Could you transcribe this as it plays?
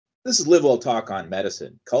This is Live Well Talk on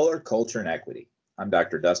Medicine, Color, Culture, and Equity. I'm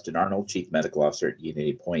Dr. Dustin Arnold, Chief Medical Officer at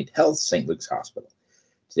Unity Point Health, St. Luke's Hospital.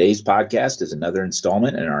 Today's podcast is another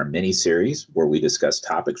installment in our mini-series where we discuss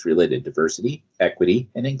topics related to diversity, equity,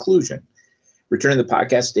 and inclusion. Returning to the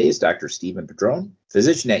podcast today is Dr. Stephen Padron,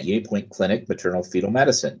 physician at Unity Point Clinic Maternal Fetal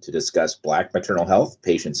Medicine, to discuss Black maternal health,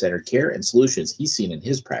 patient-centered care, and solutions he's seen in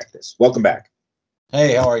his practice. Welcome back.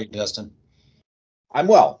 Hey, how are you, Dustin? I'm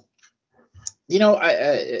well.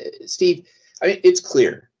 Steve, it's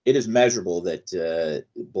clear. It is measurable that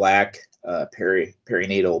Black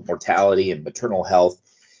perinatal mortality and maternal health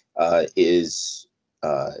is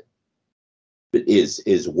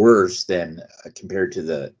worse than compared to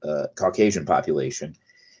the Caucasian population.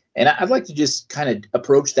 And I'd like to just kind of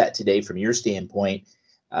approach that today from your standpoint,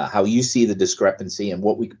 how you see the discrepancy and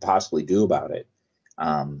what we could possibly do about it.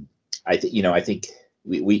 I think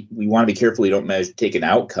we want to be careful we don't take an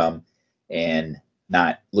outcome and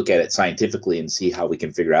not look at it scientifically and see how we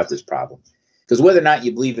can figure out this problem. Because whether or not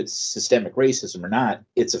you believe it's systemic racism or not,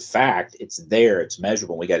 it's a fact. It's there. It's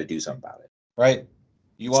measurable. We got to do something about it. Right.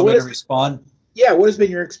 You want me to respond? Yeah. What has been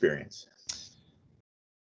your experience?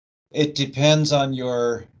 It depends on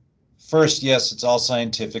your first. Yes, it's all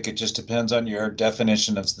scientific. It just depends on your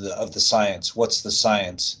definition of the science. What's the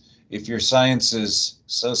science? If your science is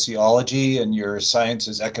sociology and your science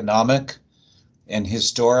is economic and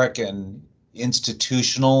historic and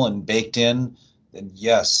institutional and baked in, then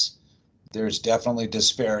yes, there's definitely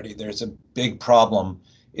disparity. There's a big problem.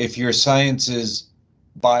 If your science is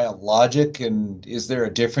biologic, and is there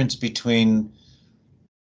a difference between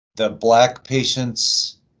the Black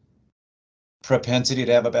patient's propensity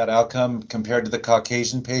to have a bad outcome compared to the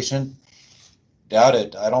Caucasian patient? Doubt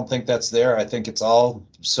it. I don't think that's there. I think it's all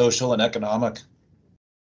social and economic.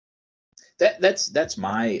 That's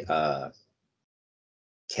my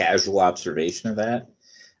casual observation of that.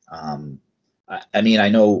 I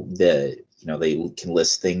know that they can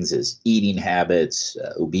list things as eating habits,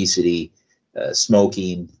 obesity,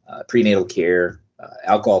 smoking, prenatal care,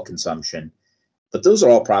 alcohol consumption, but those are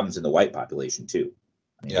all problems in the white population too.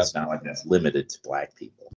 It's not like that's limited to Black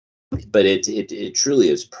people, but it truly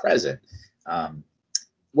is present.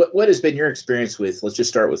 What has been your experience with? Let's just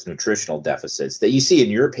start with nutritional deficits that you see in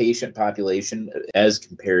your patient population as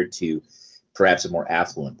compared to perhaps a more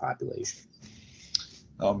affluent population?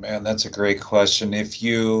 Oh man, that's a great question.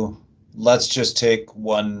 Let's just take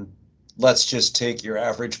your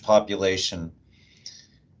average population.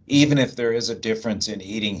 Even if there is a difference in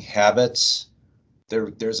eating habits,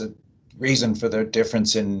 there's a reason for the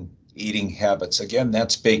difference in eating habits. Again,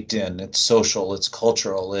 that's baked in. It's social, it's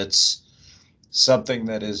cultural, it's something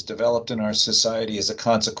that is developed in our society as a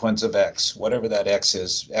consequence of X, whatever that X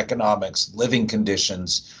is: economics, living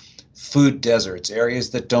conditions, food deserts, areas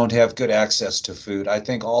that don't have good access to food. I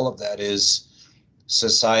think all of that is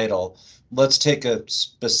societal. Let's take a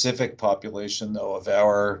specific population, though, of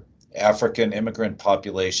our African immigrant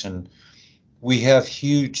population. We have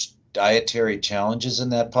huge dietary challenges in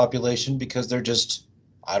that population because there just,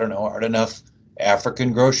 aren't enough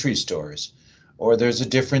African grocery stores. Or there's a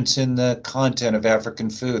difference in the content of African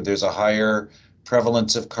food. There's a higher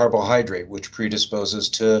prevalence of carbohydrate, which predisposes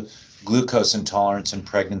to glucose intolerance in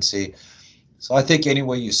pregnancy. So I think any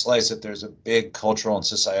way you slice it, there's a big cultural and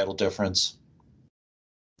societal difference.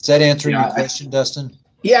 Does that answer your question, Dustin?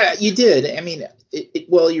 Yeah, you did.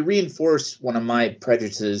 You reinforce one of my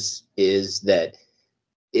prejudices is that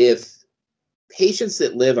if patients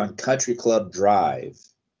that live on Country Club Drive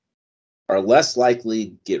are less likely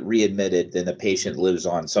to get readmitted than the patient lives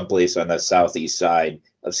on someplace on the southeast side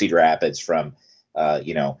of Cedar Rapids from,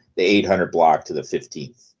 the 800 block to the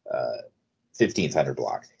 1500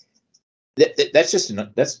 block. That's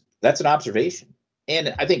an observation.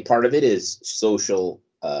 And I think part of it is social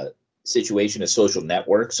situation, a social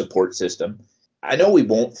network support system. I know we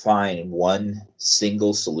won't find one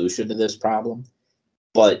single solution to this problem,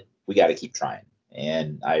 but we got to keep trying.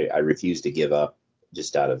 And I refuse to give up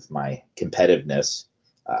just out of my competitiveness.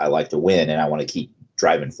 I like to win, and I want to keep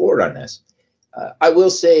driving forward on this. I will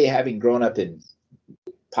say, having grown up in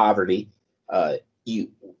poverty,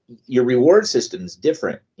 your reward system is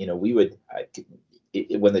different.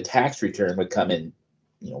 When the tax return would come in,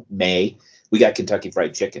 May, we got Kentucky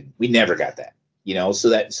Fried Chicken. We never got that,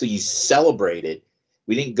 so you celebrated.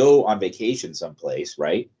 We didn't go on vacation someplace,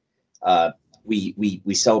 right?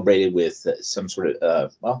 We celebrated with some sort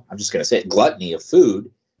of, I'm just going to say it, gluttony of food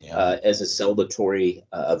as a celebratory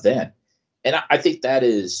event. And I think that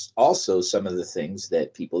is also some of the things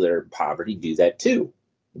that people that are in poverty do that too.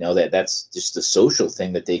 That's just a social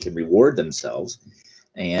thing that they can reward themselves.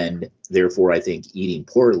 And therefore, I think eating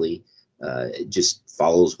poorly It just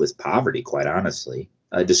follows with poverty, quite honestly.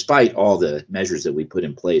 Despite all the measures that we put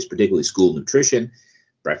in place, particularly school nutrition,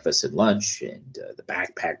 breakfast and lunch, and the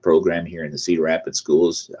backpack program here in the Cedar Rapids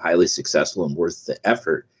schools, highly successful and worth the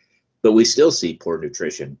effort. But we still see poor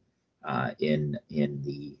nutrition in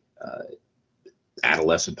the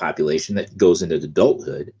adolescent population that goes into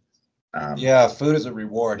adulthood. Yeah, food is a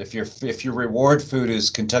reward. If your reward food is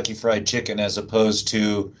Kentucky Fried Chicken as opposed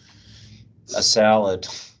to a salad,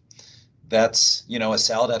 that's, a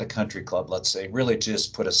salad at a country club, let's say, really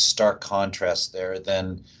just put a stark contrast there,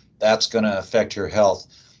 then that's going to affect your health.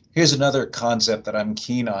 Here's another concept that I'm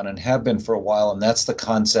keen on and have been for a while, and that's the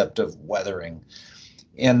concept of weathering.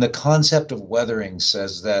 And the concept of weathering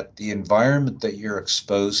says that the environment that you're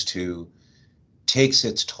exposed to takes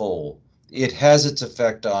its toll. It has its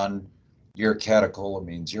effect on your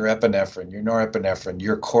catecholamines, your epinephrine, your norepinephrine,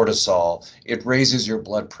 your cortisol. It raises your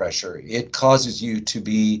blood pressure. It causes you to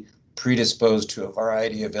be predisposed to a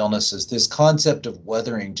variety of illnesses. This concept of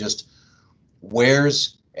weathering just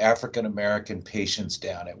wears African American patients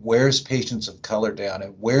down. It wears patients of color down.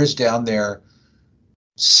 It wears down their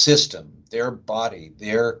system, their body,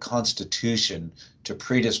 their constitution to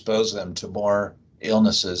predispose them to more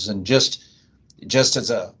illnesses. And just as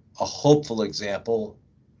a hopeful example,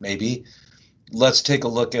 maybe, let's take a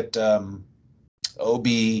look at OB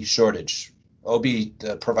shortage, OB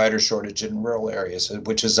provider shortage in rural areas,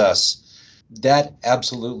 which is us. That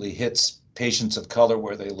absolutely hits patients of color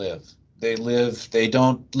where they live. They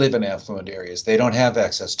don't live in affluent areas. They don't have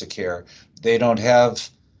access to care. They don't have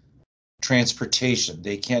transportation.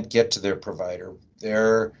 They can't get to their provider.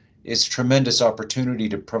 There is tremendous opportunity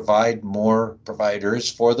to provide more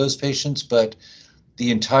providers for those patients, but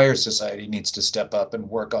the entire society needs to step up and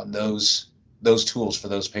work on those tools for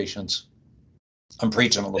those patients. I'm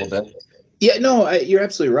preaching a little bit. Yeah, no, you're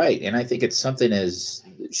absolutely right. And I think it's something as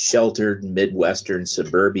sheltered Midwestern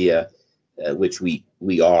suburbia, which we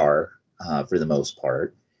are for the most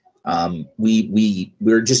part.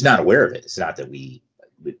 We're just not aware of it. It's not that we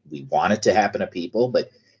want it to happen to people, but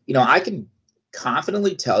I can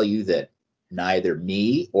confidently tell you that neither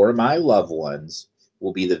me or my loved ones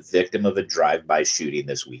will be the victim of a drive-by shooting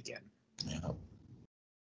this weekend. Yeah.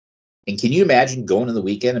 And can you imagine going to the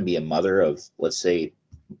weekend and be a mother of, let's say,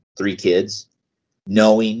 3 kids,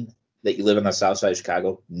 knowing that you live on the south side of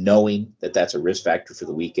Chicago, knowing that that's a risk factor for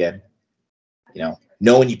the weekend,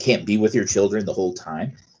 knowing you can't be with your children the whole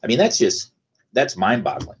time? I mean, that's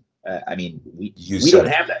mind-boggling. We don't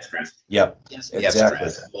have that stress. Yep. Yes, exactly.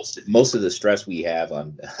 Most of the stress we have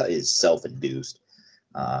is self-induced,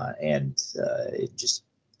 and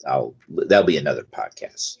that'll be another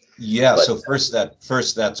podcast. Yeah. But, so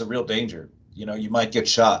first, that's a real danger. You might get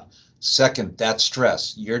shot. Second, that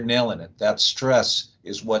stress, you're nailing it. That stress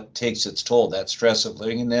is what takes its toll. That stress of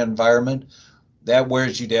living in that environment, that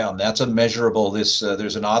wears you down. That's unmeasurable. There's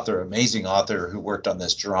an amazing author who worked on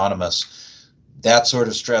this, Geronimus. That sort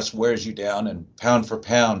of stress wears you down, and pound for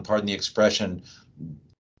pound, pardon the expression,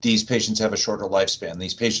 these patients have a shorter lifespan.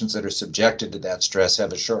 These patients that are subjected to that stress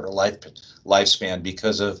have a shorter lifespan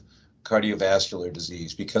because of cardiovascular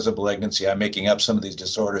disease, because of malignancy. I'm making up some of these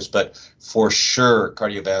disorders, but for sure,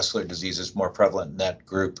 cardiovascular disease is more prevalent in that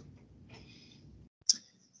group.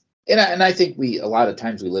 And I think a lot of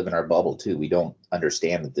times we live in our bubble too. We don't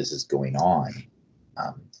understand that this is going on.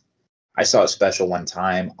 I saw a special one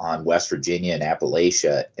time on West Virginia and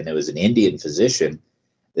Appalachia, and it was an Indian physician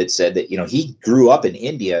that said that, he grew up in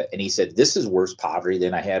India, and he said, this is worse poverty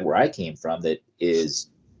than I had where I came from, that is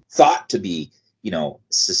thought to be,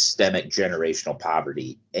 systemic generational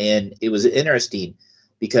poverty. And it was interesting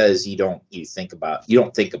because you don't think about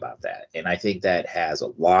that. And I think that has a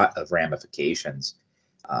lot of ramifications.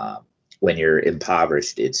 When you're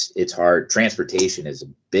impoverished, it's hard. Transportation is a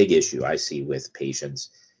big issue I see with patients,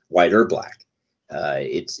 white or black.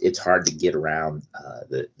 It's hard to get around.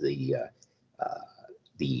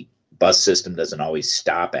 The bus system doesn't always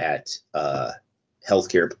stop at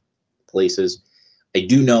healthcare places. I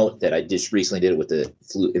do note that I just recently did it with the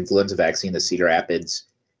influenza vaccine, the Cedar Rapids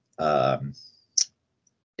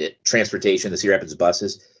transportation, the Cedar Rapids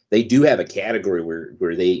buses. They do have a category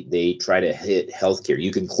where they try to hit healthcare.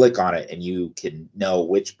 You can click on it and you can know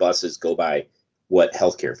which buses go by what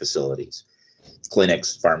healthcare facilities,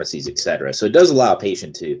 clinics, pharmacies, etc. So it does allow a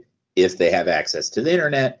patient to, if they have access to the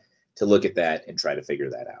internet, to look at that and try to figure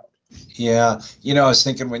that out. Yeah. I was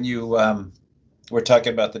thinking when you we're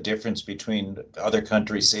talking about the difference between other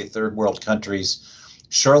countries, say third world countries.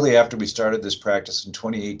 Shortly after we started this practice in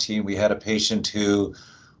 2018, we had a patient who,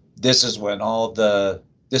 this is when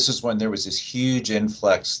there was this huge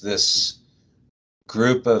influx, this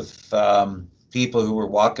group of people who were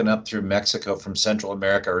walking up through Mexico from Central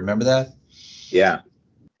America. Remember that? Yeah.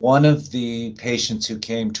 One of the patients who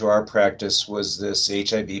came to our practice was this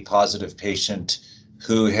HIV positive patient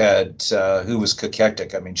who was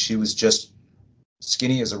cachectic. I mean, she was just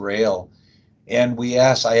skinny as a rail. And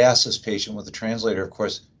I asked this patient with the translator, of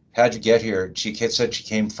course, how'd you get here? She said she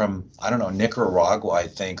came from, I don't know, Nicaragua, I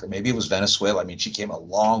think, or maybe it was Venezuela. I mean, she came a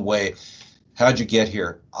long way. How'd you get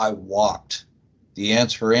here? I walked.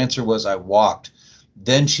 Her answer was, I walked.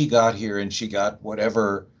 Then she got here and she got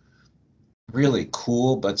whatever really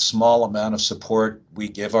cool but small amount of support we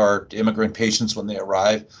give our immigrant patients when they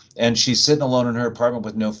arrive. And she's sitting alone in her apartment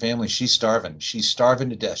with no family. She's starving. She's starving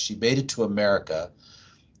to death. She made it to America,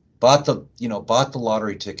 bought the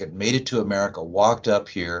lottery ticket, made it to America, walked up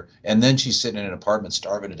here, and then she's sitting in an apartment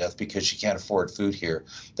starving to death because she can't afford food here.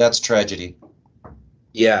 That's tragedy.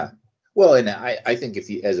 Yeah. Well, and I think if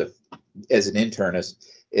you, as an internist,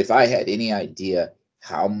 if I had any idea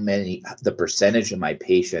the percentage of my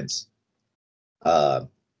patients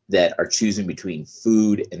that are choosing between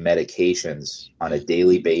food and medications on a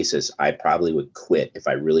daily basis, I probably would quit if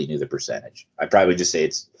I really knew the percentage. I probably just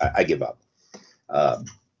say I give up.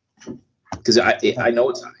 Because I know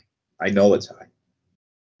it's high. I know it's high.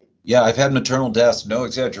 Yeah, I've had maternal deaths, no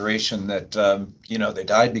exaggeration, that they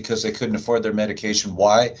died because they couldn't afford their medication.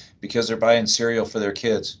 Why? Because they're buying cereal for their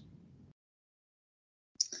kids.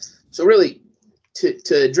 So really,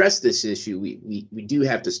 to address this issue, we do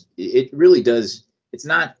have to. It really does. It's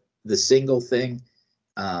not the single thing,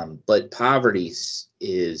 but poverty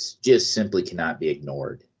is just simply cannot be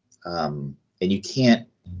ignored, and you can't.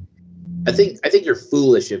 I think you're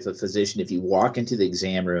foolish if if you walk into the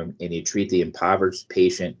exam room and you treat the impoverished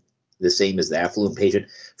patient the same as the affluent patient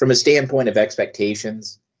from a standpoint of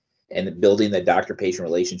expectations and building the doctor-patient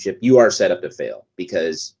relationship. You are set up to fail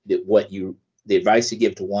because the advice you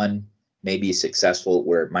give to one may be successful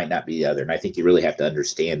where it might not be the other. And I think you really have to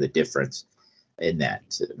understand the difference in that,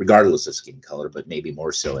 regardless of skin color, but maybe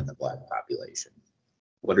more so in the Black population.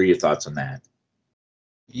 What are your thoughts on that?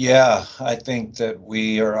 Yeah, I think that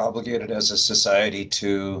we are obligated as a society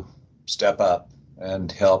to step up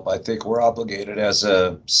and help. I think we're obligated as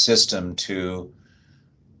a system to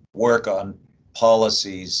work on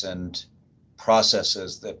policies and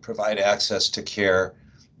processes that provide access to care.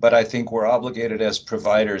 But I think we're obligated as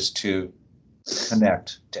providers to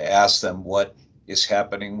connect, to ask them what is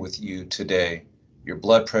happening with you today. Your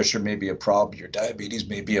blood pressure may be a problem, your diabetes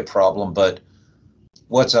may be a problem, but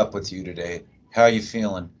what's up with you today? How are you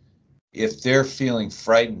feeling? If they're feeling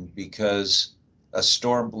frightened because a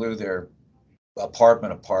storm blew their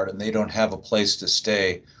apartment apart and they don't have a place to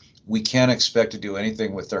stay, we can't expect to do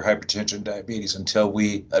anything with their hypertension, diabetes until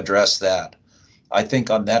we address that. I think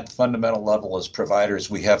on that fundamental level as providers,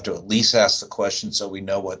 we have to at least ask the question so we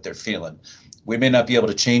know what they're feeling. We may not be able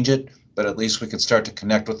to change it, but at least we can start to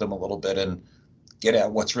connect with them a little bit and get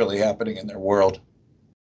at what's really happening in their world.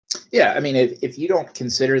 Yeah, I mean, if you don't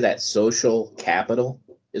consider that social capital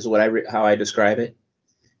is how I describe it,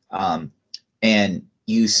 and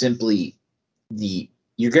you simply you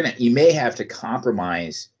may have to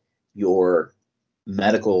compromise your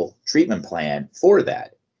medical treatment plan for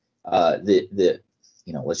that.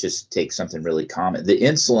 Let's just take something really common. The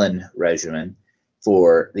insulin regimen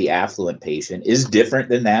for the affluent patient is different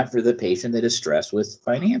than that for the patient that is stressed with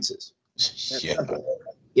finances. Yeah.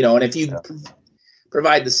 And if you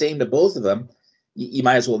provide the same to both of them, you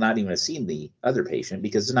might as well not even have seen the other patient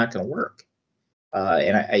because it's not going to work.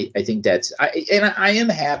 And I think I am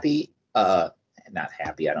happy, not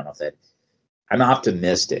happy. I don't know if that, I'm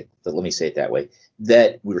optimistic, but let me say it that way,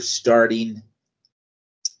 that we're starting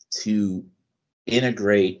to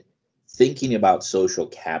integrate thinking about social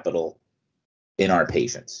capital in our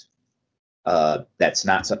patients. That's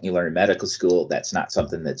not something you learn in medical school. That's not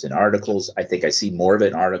something that's in articles. I think I see more of it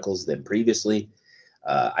in articles than previously.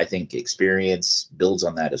 I think experience builds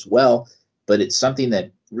on that as well, but it's something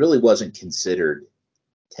that really wasn't considered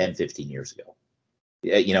 10, 15 years ago.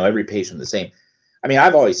 Every patient the same. I mean,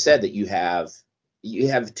 I've always said that you have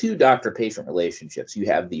two doctor-patient relationships. You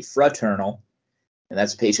have the fraternal, and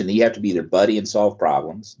that's a patient that you have to be their buddy and solve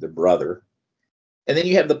problems, their brother. And then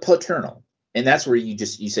you have the paternal, and that's where you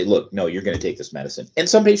say, look, no, you're going to take this medicine. And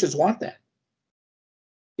some patients want that.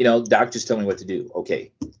 Doc, just tell me what to do.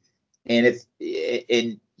 Okay. And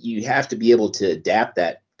you have to be able to adapt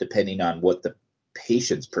that depending on what the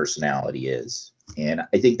patient's personality is. And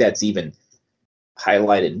I think that's even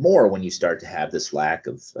highlighted more when you start to have this lack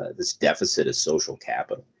of this deficit of social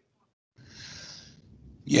capital.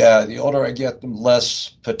 Yeah, the older I get, the less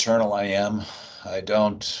paternal I am. I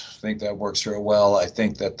don't think that works very well. I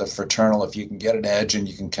think that the fraternal, if you can get an edge and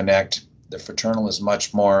you can connect, The fraternal is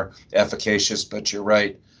much more efficacious, but you're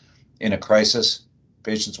right. In a crisis,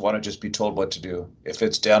 patients want to just be told what to do. If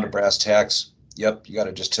it's down to brass tacks, yep, you got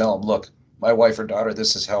to just tell them, look, my wife or daughter,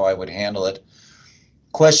 this is how I would handle it.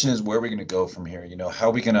 Question is, where are we going to go from here?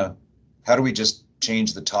 How do we just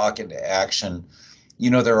change the talk into action?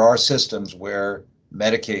 There are systems where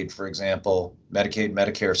Medicaid, for example,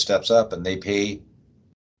 Medicare steps up and they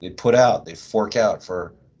fork out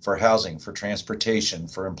for housing, for transportation,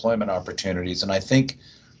 for employment opportunities. And I think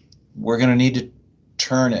we're going to need to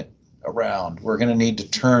turn it around. We're going to need to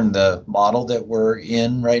turn the model that we're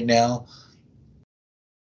in right now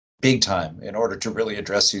big time in order to really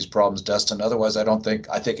address these problems, Dustin. Otherwise, I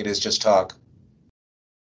think it is just talk.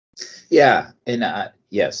 Yeah. And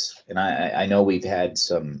yes. And I know we've had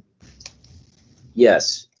some,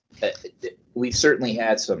 yes, we've certainly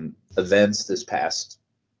had some events this past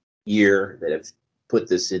year that have put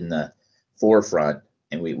this in the forefront,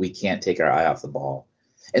 and we can't take our eye off the ball.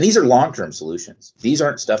 And these are long-term solutions. These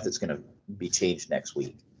aren't stuff that's going to be changed next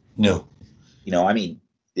week. No.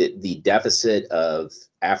 The deficit of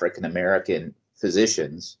African-American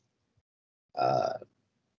physicians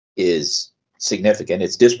is significant.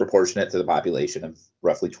 It's disproportionate to the population of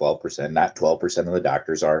roughly 12%. Not 12% of the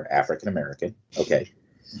doctors are African-American. Okay.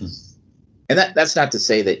 Mm-hmm. And that's not to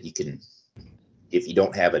say that you can, if you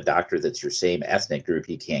don't have a doctor that's your same ethnic group,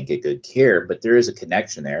 you can't get good care, but there is a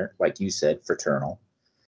connection there, like you said, fraternal.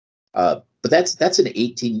 But that's a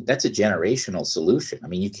generational solution.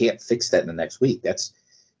 You can't fix that in the next week.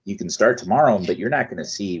 You can start tomorrow, but you're not going to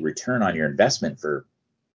see return on your investment for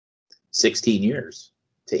 16 years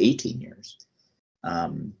to 18 years.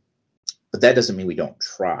 But that doesn't mean we don't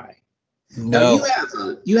try. No. Now,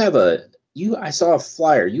 I saw a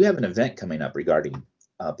flyer. You have an event coming up regarding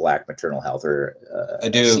Black maternal health, or I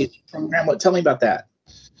do. Program. Tell me about that.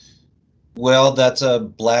 Well, that's a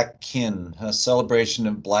celebration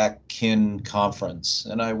of Black Kin conference,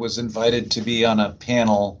 and I was invited to be on a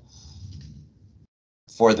panel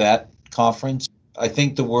for that conference. I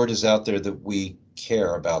think the word is out there that we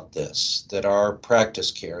care about this, that our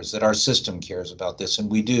practice cares, that our system cares about this, and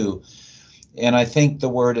we do. And I think the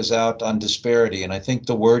word is out on disparity, and I think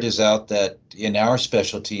the word is out that in our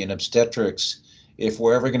specialty, in obstetrics, if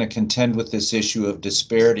we're ever going to contend with this issue of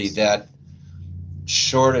disparity, that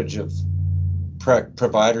shortage of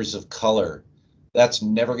providers of color, that's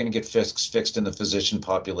never going to get fixed in the physician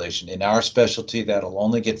population. In our specialty, that'll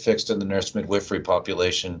only get fixed in the nurse midwifery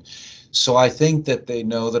population. So I think that they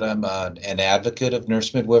know that I'm an advocate of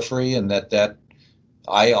nurse midwifery, and that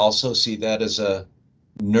I also see that as a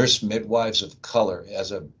nurse midwives of color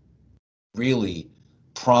as a really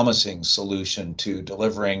promising solution to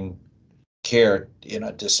delivering care in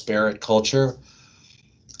a disparate culture.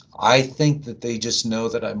 I think that they just know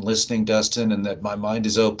that I'm listening, Dustin, and that my mind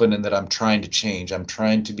is open, and that I'm trying to change. I'm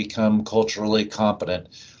trying to become culturally competent.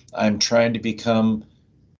 I'm trying to become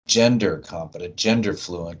gender competent, gender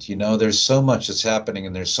fluent. There's so much that's happening,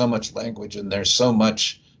 and there's so much language, and there's so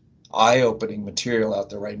much eye-opening material out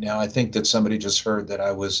there right now. I think that somebody just heard that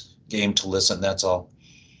I was game to listen. That's all.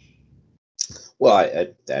 Well,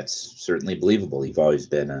 that's certainly believable. You've always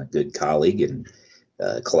been a good colleague and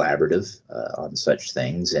collaborative on such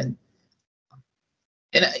things, and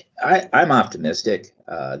I'm optimistic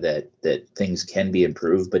that things can be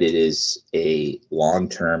improved, but it is a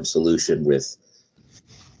long-term solution with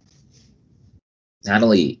not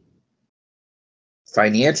only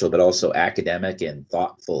financial but also academic and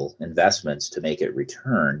thoughtful investments to make it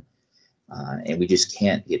return, and we just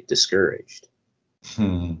can't get discouraged.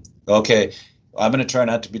 Okay, I'm going to try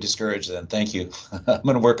not to be discouraged then. Thank you. I'm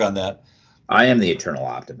going to work on that. I am the eternal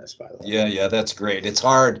optimist, by the way. Yeah, that's great. It's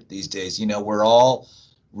hard these days. We're all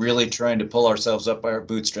really trying to pull ourselves up by our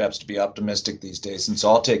bootstraps to be optimistic these days. And so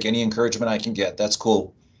I'll take any encouragement I can get. That's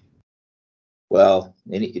cool. Well,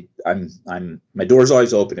 my door's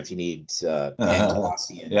always open if you need Yeah,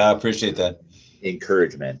 I appreciate that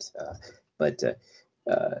encouragement.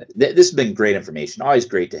 This has been great information. Always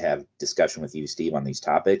great to have discussion with you, Steve, on these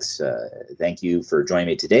topics. Thank you for joining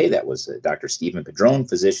me today. That was Dr. Stephen Padron,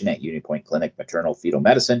 physician at Union Point Clinic Maternal Fetal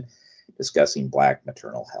Medicine, discussing Black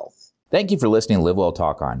maternal health. Thank you for listening to Live Well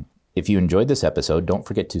Talk On. If you enjoyed this episode, don't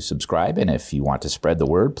forget to subscribe. And if you want to spread the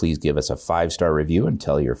word, please give us a 5-star review and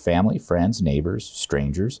tell your family, friends, neighbors,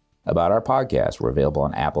 strangers about our podcast. We're available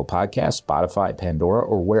on Apple Podcasts, Spotify, Pandora,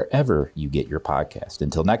 or wherever you get your podcast.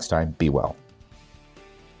 Until next time, be well.